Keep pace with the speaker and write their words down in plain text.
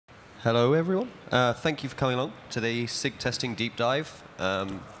Hello, everyone. Thank you for coming along to the SIG testing deep dive. Or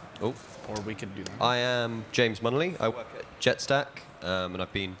we could do that. I am James Munnelly. I work at Jetstack, and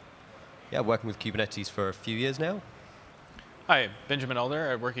I've been working with Kubernetes for a few years now. Hi, Benjamin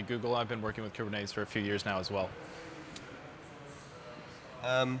Elder. I work at Google. I've been working with Kubernetes for a few years now as well.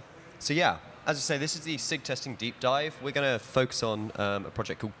 So yeah, as I say, this is the SIG testing deep dive. We're going to focus on a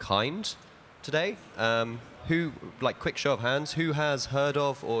project called Kind today. Quick show of hands, who has heard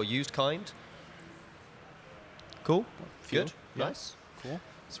of or used Kind? Cool. Good. Yeah. Nice. Cool.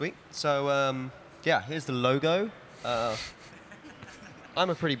 Sweet. So yeah, here's the logo. I'm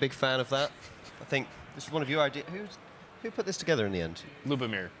a pretty big fan of that. I think this is one of your ideas. Who put this together in the end?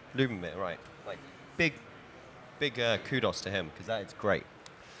 Lubomir. Lubomir, right. Like, big kudos to him, because that is great.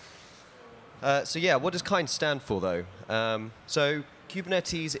 So yeah, what does Kind stand for, though? So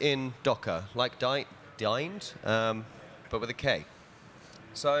Kubernetes-In-Docker, like dined, but with a K.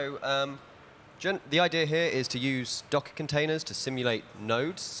 So the idea here is to use Docker containers to simulate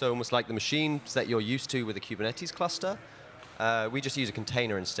nodes, so almost like the machines that you're used to with a Kubernetes cluster. We just use a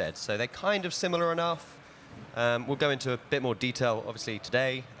container instead, so they're kind of similar enough. We'll go into a bit more detail, obviously,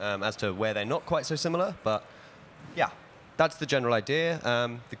 today as to where they're not quite so similar, but yeah, that's the general idea.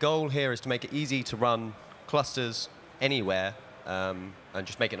 The goal here is to make it easy to run clusters anywhere and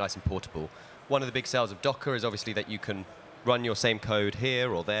just make it nice and portable. One of the big sales of Docker is obviously that you can run your same code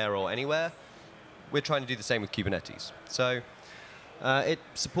here or there or anywhere. We're trying to do the same with Kubernetes. So it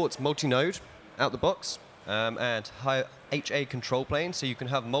supports multi-node out the box and HA control plane, so you can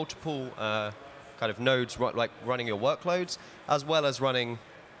have multiple kind of nodes running your workloads, as well as running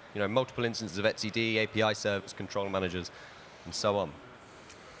multiple instances of etcd, API servers, control managers, and so on.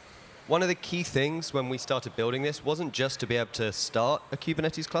 One of the key things when we started building this wasn't just to be able to start a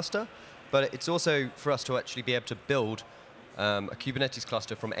Kubernetes cluster, but it's also for us to actually be able to build a Kubernetes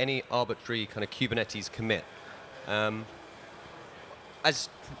cluster from any arbitrary kind of Kubernetes commit. As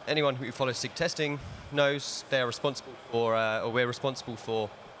anyone who follows SIG testing knows, they're responsible for, or we're responsible for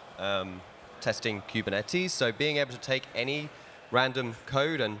testing Kubernetes. So being able to take any random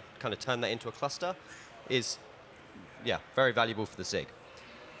code and kind of turn that into a cluster is, very valuable for the SIG.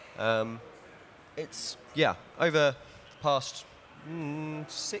 It's, over the past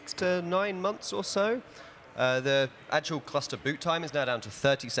 6 to 9 months or so, the actual cluster boot time is now down to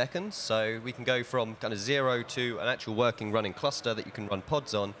 30 seconds. So we can go from kind of 0 to an actual working running cluster that you can run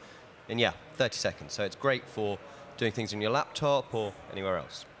pods on in, 30 seconds. So it's great for doing things on your laptop or anywhere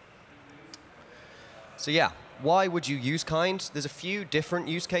else. So why would you use Kind? There's a few different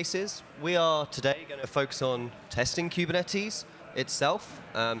use cases. We are today going to focus on testing Kubernetes itself.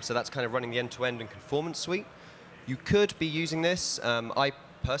 So that's kind of running the end-to-end and conformance suite. You could be using this, I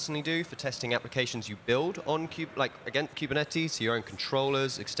personally do, for testing applications you build on against Kubernetes, so your own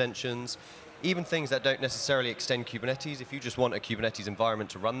controllers, extensions, even things that don't necessarily extend Kubernetes. If you just want a Kubernetes environment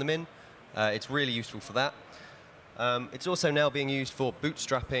to run them in, it's really useful for that. It's also now being used for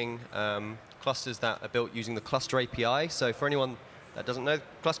bootstrapping clusters that are built using the cluster API. So for anyone that doesn't know,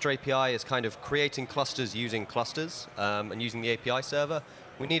 cluster API is kind of creating clusters using clusters and using the API server.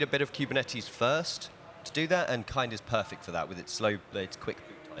 We need a bit of Kubernetes first to do that, and Kind is perfect for that with its quick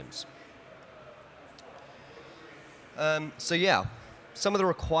boot times. So some of the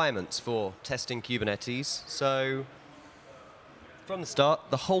requirements for testing Kubernetes. So from the start,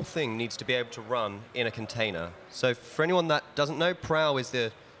 the whole thing needs to be able to run in a container. So for anyone that doesn't know, Prow is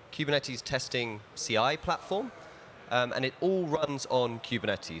the Kubernetes testing CI platform, and it all runs on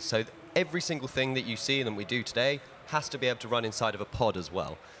Kubernetes. So every single thing that you see and that we do today has to be able to run inside of a pod as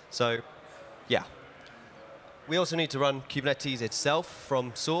well. So we also need to run Kubernetes itself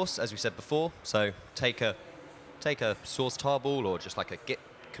from source, as we said before. So take a source tarball or just like a git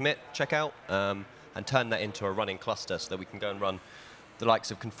commit checkout and turn that into a running cluster so that we can go and run the likes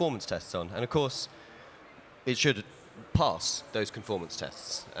of conformance tests on. And of course, it should pass those conformance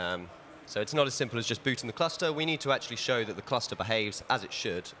tests. So it's not as simple as just booting the cluster. We need to actually show that the cluster behaves as it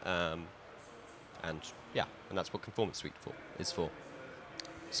should. And that's what Conformance Suite is for.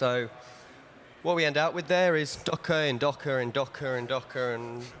 So what we end out with there is Docker and Docker and Docker and Docker,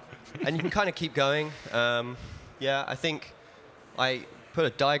 and you can kind of keep going. I think I put a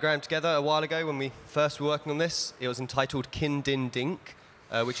diagram together a while ago when we first were working on this. It was entitled Kin Din Dink,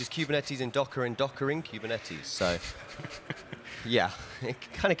 which is Kubernetes in Docker and Docker in Kubernetes. So it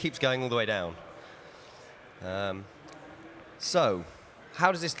kind of keeps going all the way down. So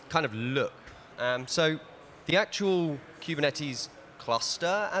how does this kind of look? So the actual Kubernetes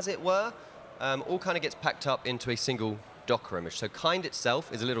cluster, as it were, all kind of gets packed up into a single Docker image. So Kind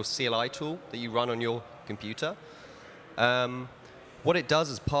itself is a little CLI tool that you run on your computer. what it does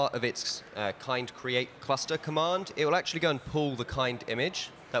as part of its kind create cluster command, it will actually go and pull the kind image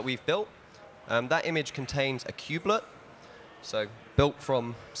that we've built. That image contains a kubelet, so built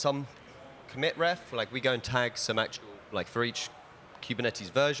from some commit ref. Like we go and tag some actual, like for each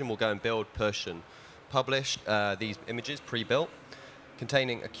Kubernetes version, we'll go and build, push, and publish these images pre-built,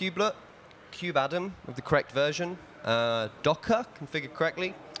 containing a kubelet, kubeadm of the correct version, Docker configured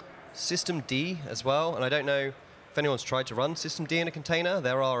correctly, systemd as well. And I don't know if anyone's tried to run systemd in a container.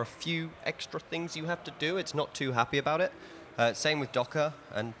 There are a few extra things you have to do. It's not too happy about it. Same with Docker,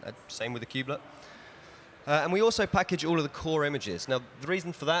 and same with the kubelet. And we also package all of the core images. Now, the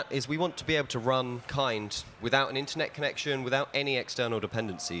reason for that is we want to be able to run kind without an internet connection, without any external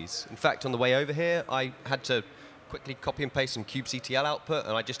dependencies. In fact, on the way over here, I had to quickly copy and paste some kubectl output,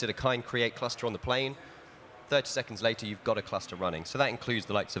 and I just did a kind create cluster on the plane. 30 seconds later, you've got a cluster running. So that includes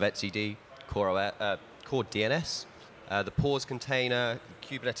the likes of etcd, core DNS, the pause container,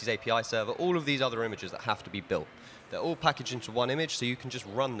 Kubernetes API server, all of these other images that have to be built. They're all packaged into one image, so you can just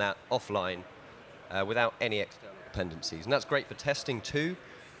run that offline without any external dependencies. And that's great for testing too,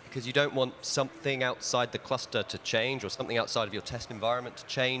 because you don't want something outside the cluster to change or something outside of your test environment to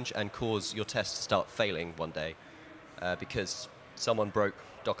change and cause your test to start failing one day because someone broke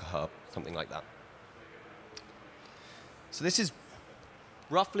Docker Hub, something like that. So this is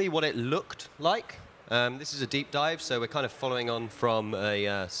roughly what it looked like. This is a deep dive, so we're kind of following on from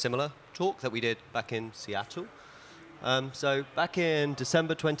a similar talk that we did back in Seattle. So back in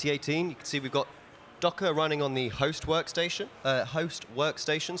December 2018, you can see we've got Docker running on the host workstation.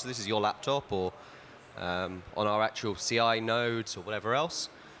 So this is your laptop or on our actual CI nodes or whatever else.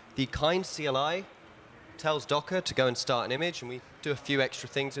 The kind CLI tells Docker to go and start an image, and we do a few extra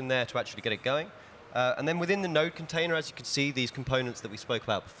things in there to actually get it going. And then within the node container, as you can see, these components that we spoke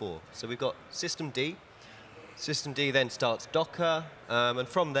about before. So we've got systemd. Systemd then starts Docker, and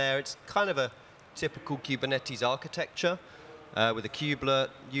from there, it's kind of a typical Kubernetes architecture with a kubelet,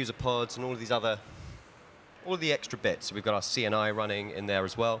 user pods, and all of these other, all of the extra bits. So we've got our CNI running in there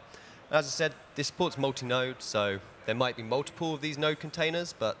as well. And as I said, this supports multi-node, so there might be multiple of these node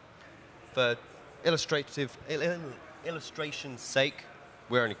containers, but for illustration's sake,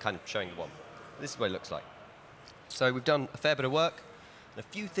 we're only kind of showing the one. This is what it looks like. So we've done a fair bit of work, and a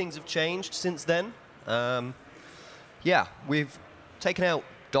few things have changed since then. Yeah, we've taken out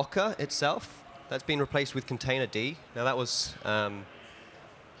Docker itself. That's been replaced with containerd. Now that was,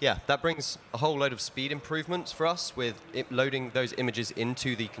 yeah, that brings a whole load of speed improvements for us with loading those images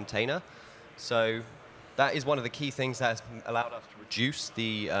into the container. So that is one of the key things that has allowed us to reduce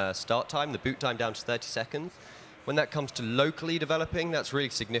the start time, the boot time down to 30 seconds. When that comes to locally developing, that's really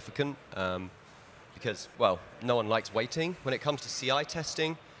significant because, well, no one likes waiting. When it comes to CI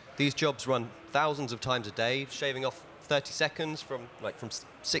testing, these jobs run thousands of times a day. Shaving off 30 seconds from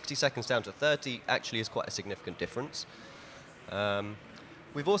 60 seconds down to 30 actually is quite a significant difference.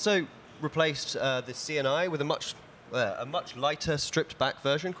 We've also replaced the CNI with a much lighter, stripped-back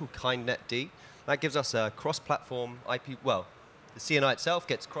version called kindnetd. That gives us a cross-platform IP. Well, the CNI itself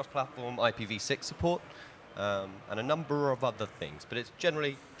gets cross-platform IPv6 support and a number of other things, but it's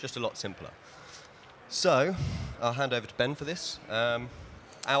generally just a lot simpler. So I'll hand over to Ben for this.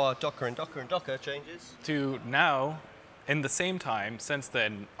 Our Docker and Docker and Docker changes to now, in the same time, since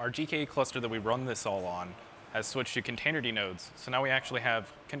then, our GKE cluster that we run this all on has switched to containerd nodes. So now we actually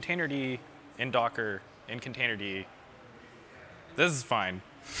have containerd in Docker in containerd. This is fine.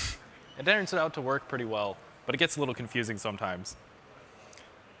 It turns out to work pretty well, but it gets a little confusing sometimes.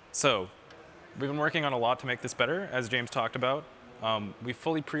 So we've been working on a lot to make this better, as James talked about. We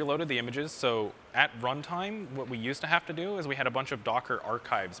fully preloaded the images, so at runtime, what we used to have to do is we had a bunch of Docker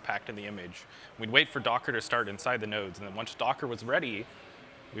archives packed in the image. We'd wait for Docker to start inside the nodes, and then once Docker was ready,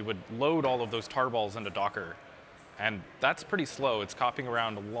 we would load all of those tarballs into Docker. And that's pretty slow. It's copying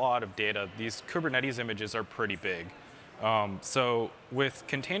around a lot of data. These Kubernetes images are pretty big. So with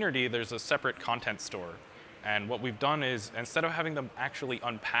containerd, there's a separate content store. And what we've done is, instead of having them actually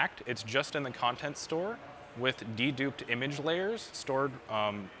unpacked, it's just in the content store with deduped image layers stored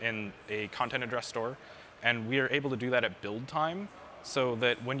in a content address store. And we are able to do that at build time so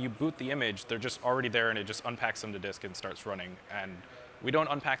that when you boot the image, they're just already there and it just unpacks them to disk and starts running. And we don't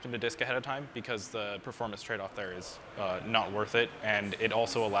unpack them to disk ahead of time because the performance trade-off there is not worth it. And it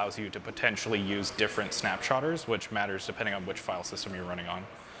also allows you to potentially use different snapshotters, which matters depending on which file system you're running on.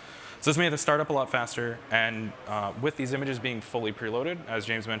 So this made the startup a lot faster. And with these images being fully preloaded, as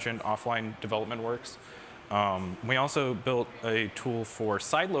James mentioned, offline development works. We also built a tool for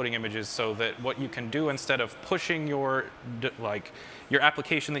sideloading images so that what you can do instead of pushing your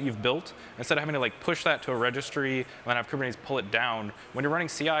application that you've built, instead of having to push that to a registry and then have Kubernetes pull it down, when you're running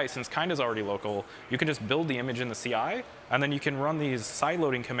CI, since kind is already local, you can just build the image in the CI, and then you can run these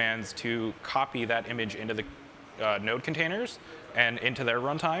sideloading commands to copy that image into the node containers and into their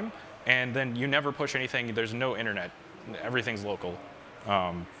runtime, and then you never push anything. There's no internet. Everything's local.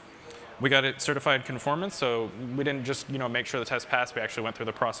 We got it certified conformance, so we didn't just make sure the test passed. We actually went through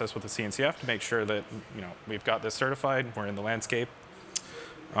the process with the CNCF to make sure that we've got this certified. We're in the landscape.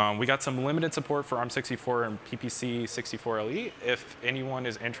 We got some limited support for ARM64 and PPC 64LE. If anyone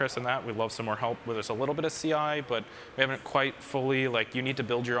is interested in that, we'd love some more help. There's a little bit of CI, but we haven't quite fully, you need to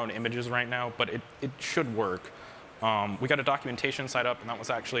build your own images right now, but it should work. We got a documentation site up, and that was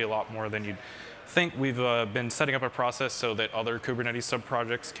actually a lot more than you'd think. We've been setting up a process so that other Kubernetes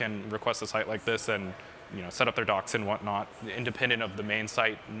subprojects can request a site like this and set up their docs and whatnot, independent of the main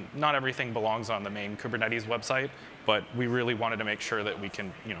site. Not everything belongs on the main Kubernetes website, but we really wanted to make sure that we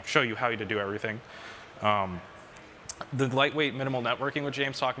can show you how to do everything. The lightweight minimal networking, which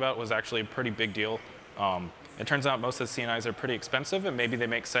James talked about, was actually a pretty big deal. It turns out most of the CNIs are pretty expensive, and maybe they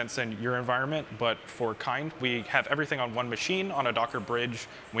make sense in your environment, but for Kind, we have everything on one machine on a Docker bridge.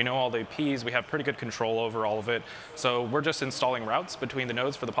 We know all the IPs. We have pretty good control over all of it. So we're just installing routes between the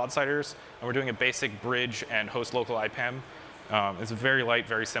nodes for the pod siders, and we're doing a basic bridge and host local IPAM. It's very light,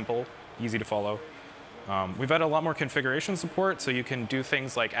 very simple, easy to follow. We've had a lot more configuration support, so you can do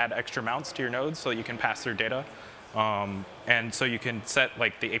things like add extra mounts to your nodes so that you can pass through data. And so you can set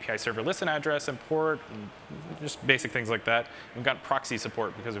the API server listen address and port, and just basic things like that. We've got proxy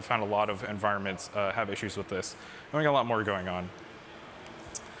support because we found a lot of environments have issues with this. And we got a lot more going on.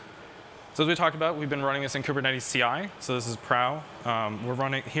 So as we talked about, we've been running this in Kubernetes CI. So this is Prow. We're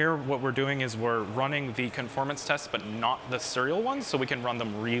running here. What we're doing is we're running the conformance tests, but not the serial ones, so we can run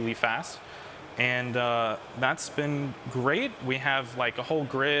them really fast. And that's been great. We have a whole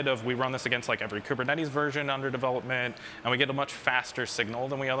grid of, we run this against every Kubernetes version under development, and we get a much faster signal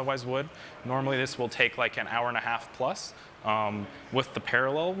than we otherwise would. Normally this will take an hour and a half plus. With the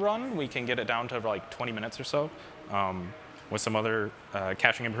parallel run, we can get it down to 20 minutes or so with some other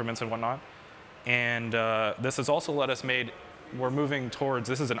caching improvements and whatnot. And this has also let us we're moving towards,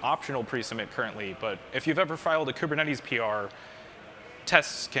 this is an optional pre-submit currently, but if you've ever filed a Kubernetes PR,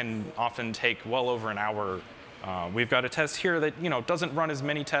 tests can often take well over an hour. We've got a test here that doesn't run as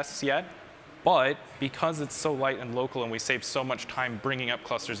many tests yet, but because it's so light and local and we save so much time bringing up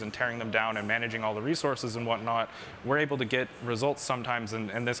clusters and tearing them down and managing all the resources and whatnot, we're able to get results sometimes,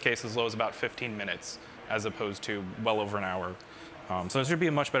 in this case, as low as about 15 minutes, as opposed to well over an hour. So it should be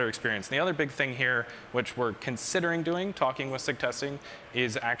a much better experience. And the other big thing here, which we're considering doing, talking with SIG testing,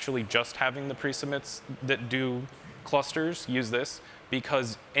 is actually just having the pre-submits that do clusters use this,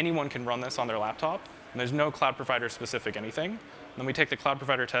 because anyone can run this on their laptop, and there's no cloud provider specific anything. And then we take the cloud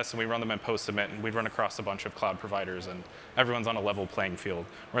provider tests and we run them in post-submit, and we run across a bunch of cloud providers, and everyone's on a level playing field.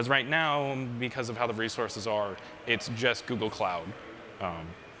 Whereas right now, because of how the resources are, it's just Google Cloud.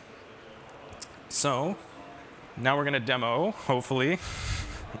 So now we're going to demo, hopefully,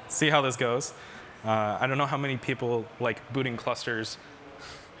 see how this goes. I don't know how many people like booting clusters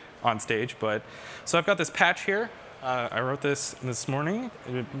on stage, but so I've got this patch here. I wrote this morning,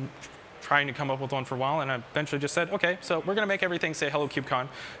 trying to come up with one for a while, and I eventually just said, OK, so we're going to make everything say hello KubeCon.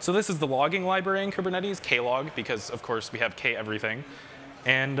 So this is the logging library in Kubernetes, klog, because of course we have k everything.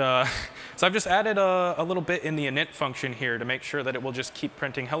 And so I've just added a little bit in the init function here to make sure that it will just keep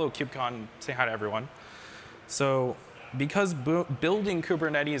printing hello KubeCon, say hi to everyone. So because building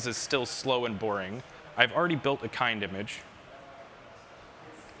Kubernetes is still slow and boring, I've already built a kind image.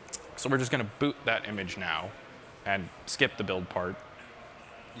 So we're just going to boot that image now and skip the build part.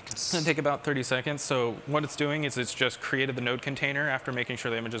 It's going to take about 30 seconds. So what it's doing is it's just created the node container after making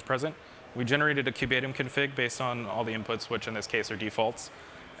sure the image is present. We generated a kubeatum config based on all the inputs, which in this case are defaults.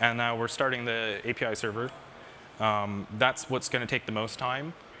 And now we're starting the API server. That's what's going to take the most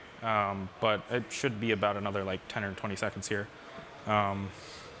time. But it should be about another 10 or 20 seconds here.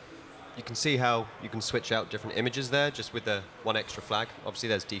 You can see how you can switch out different images there just with the one extra flag. Obviously,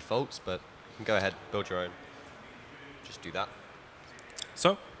 there's defaults, but you can go ahead, build your own. Just do that.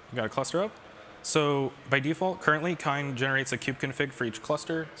 So we got a cluster up. So by default, currently, Kind generates a kube config for each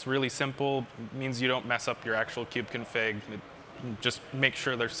cluster. It's really simple. It means you don't mess up your actual kube config. Just make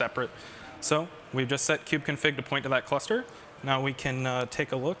sure they're separate. So we've just set kube config to point to that cluster. Now we can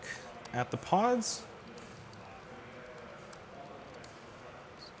take a look at the pods.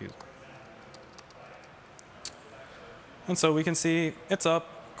 Excuse me. And so we can see it's up.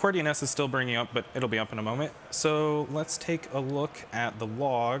 Core DNS is still bringing up, but it'll be up in a moment. So let's take a look at the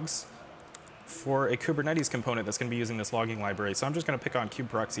logs for a Kubernetes component that's going to be using this logging library. So I'm just going to pick on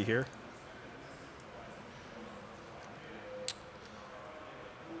kubeproxy here.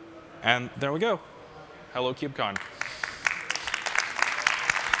 And there we go. Hello, KubeCon.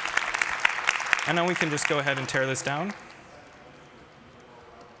 And now we can just go ahead and tear this down.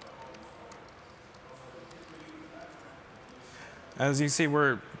 As you see,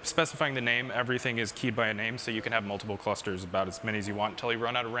 we're specifying the name. Everything is keyed by a name, so you can have multiple clusters, about as many as you want, until you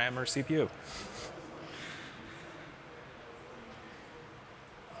run out of RAM or CPU.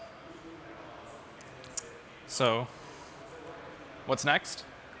 So what's next?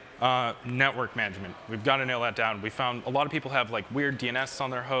 Network management. We've got to nail that down. We found a lot of people have like weird DNS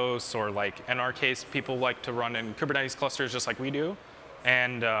on their hosts, or like in our case, people like to run in Kubernetes clusters just like we do.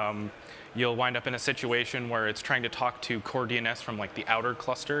 And you'll wind up in a situation where it's trying to talk to core DNS from like the outer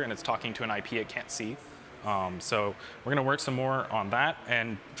cluster, and it's talking to an IP it can't see. So we're going to work some more on that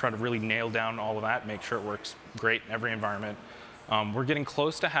and try to really nail down all of that, make sure it works great in every environment. We're getting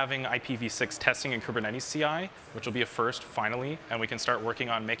close to having IPv6 testing in Kubernetes CI, which will be a first, finally, and we can start working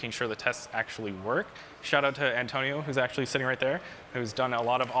on making sure the tests actually work. Shout out to Antonio, who's actually sitting right there, who's done a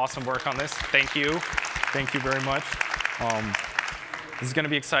lot of awesome work on this. Thank you. Thank you very much. This is going to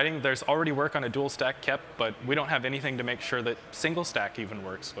be exciting. There's already work on a dual stack kept, but we don't have anything to make sure that single stack even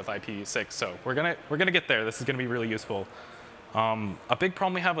works with IPv6. So we're gonna get there. This is going to be really useful. A big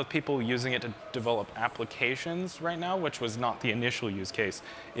problem we have with people using it to develop applications right now, which was not the initial use case,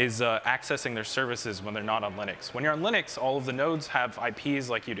 is accessing their services when they're not on Linux. When you're on Linux, all of the nodes have IPs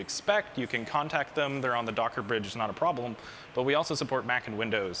like you'd expect. You can contact them. They're on the Docker bridge. It's not a problem. But we also support Mac and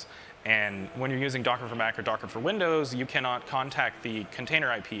Windows. And when you're using Docker for Mac or Docker for Windows, you cannot contact the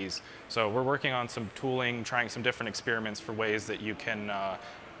container IPs. So we're working on some tooling, trying some different experiments for ways that you can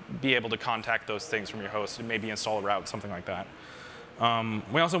be able to contact those things from your host and maybe install a route, something like that.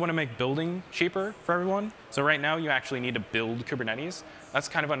 We also want to make building cheaper for everyone. So right now, you actually need to build Kubernetes. That's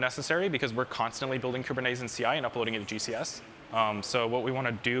kind of unnecessary because we're constantly building Kubernetes in CI and uploading it to GCS. So what we want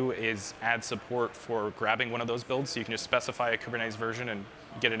to do is add support for grabbing one of those builds, so you can just specify a Kubernetes version and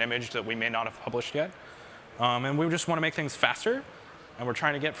get an image that we may not have published yet. And we just want to make things faster. And we're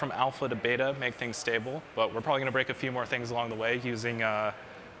trying to get from alpha to beta, make things stable. But we're probably going to break a few more things along the way using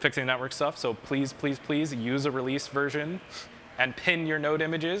fixing network stuff. So please, please, please use a release version and pin your node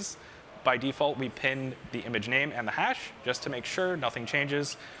images. By default, we pin the image name and the hash just to make sure nothing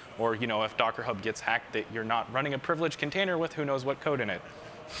changes. Or if Docker Hub gets hacked, that you're not running a privileged container with who knows what code in it.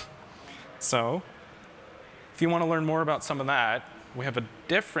 So if you want to learn more about some of that, we have a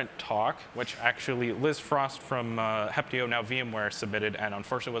different talk, which actually Liz Frost from Heptio, now VMware, submitted, and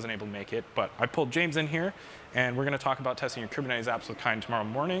unfortunately wasn't able to make it. But I pulled James in here, and we're going to talk about testing your Kubernetes apps with Kind tomorrow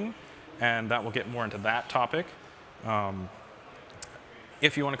morning, and that will get more into that topic.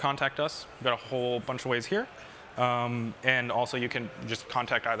 If you want to contact us, we've got a whole bunch of ways here. And also, you can just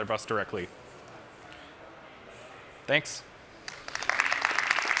contact either of us directly. Thanks.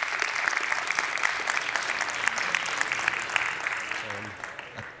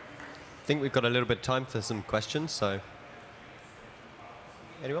 I think we've got a little bit of time for some questions, so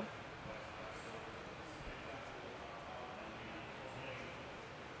anyone?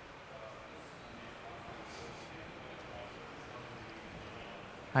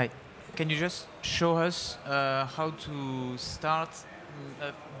 Hi. Can you just show us how to start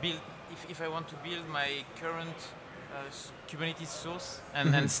build, if I want to build my current Kubernetes source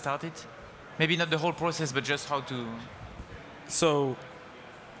and then start it? Maybe not the whole process, but just how to. So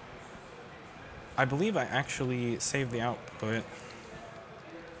I believe I actually saved the output.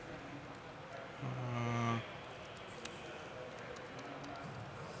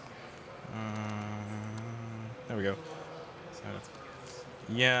 There we go. So,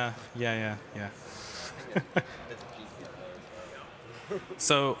 yeah.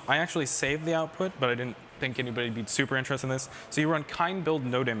 So I actually saved the output, but I didn't think anybody would be super interested in this. So you run kind build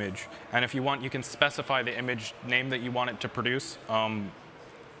node image, and if you want, you can specify the image name that you want it to produce.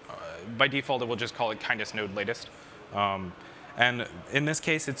 By default, it will just call it kindest node latest. And in this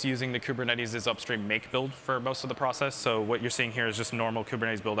case, it's using the Kubernetes' upstream make build for most of the process. So what you're seeing here is just normal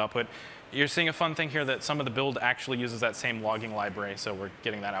Kubernetes build output. You're seeing a fun thing here that some of the build actually uses that same logging library, so we're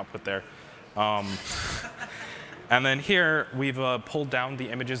getting that output there. And then here, we've pulled down the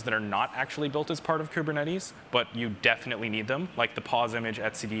images that are not actually built as part of Kubernetes, but you definitely need them, like the pause image,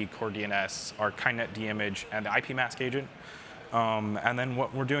 etcd, core DNS, our kindnet D image, and the IP mask agent. And then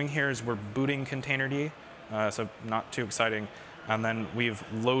what we're doing here is we're booting containerd, so not too exciting. And then we've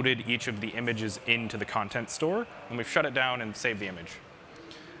loaded each of the images into the content store, and we've shut it down and saved the image.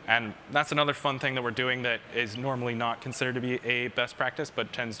 And that's another fun thing that we're doing that is normally not considered to be a best practice,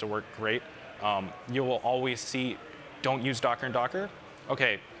 but tends to work great. You will always see, don't use Docker in Docker.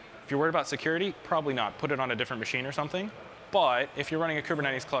 OK, if you're worried about security, probably not. Put it on a different machine or something. But if you're running a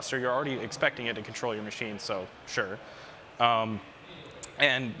Kubernetes cluster, you're already expecting it to control your machine, so sure.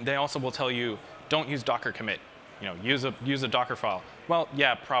 And they also will tell you, don't use Docker commit. Use a Docker file. Well,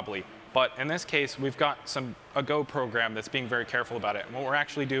 yeah, probably. But in this case, we've got a Go program that's being very careful about it. And what we're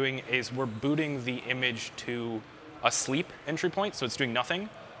actually doing is we're booting the image to a sleep entry point, so it's doing nothing.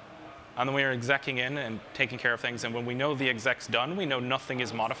 And then we are execing in and taking care of things. And when we know the exec's done, we know nothing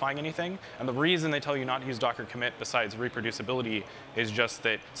is modifying anything. And the reason they tell you not to use Docker commit, besides reproducibility, is just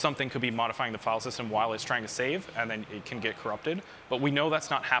that something could be modifying the file system while it's trying to save, and then it can get corrupted. But we know that's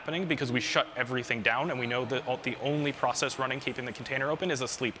not happening because we shut everything down, and we know that the only process running keeping the container open is a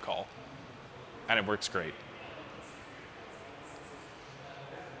sleep call. And it works great.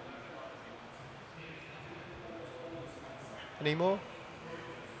 Any more?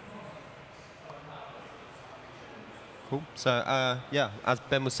 Cool. So yeah, as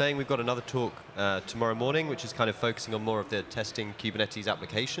Ben was saying, we've got another talk tomorrow morning, which is kind of focusing on more of the testing Kubernetes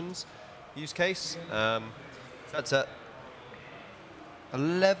applications use case. That's at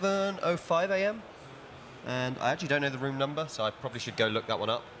 11:05 a.m. And I actually don't know the room number, so I probably should go look that one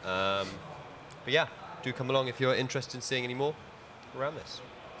up. But yeah, do come along if you're interested in seeing any more around this.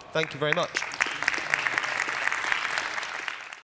 Thank you very much.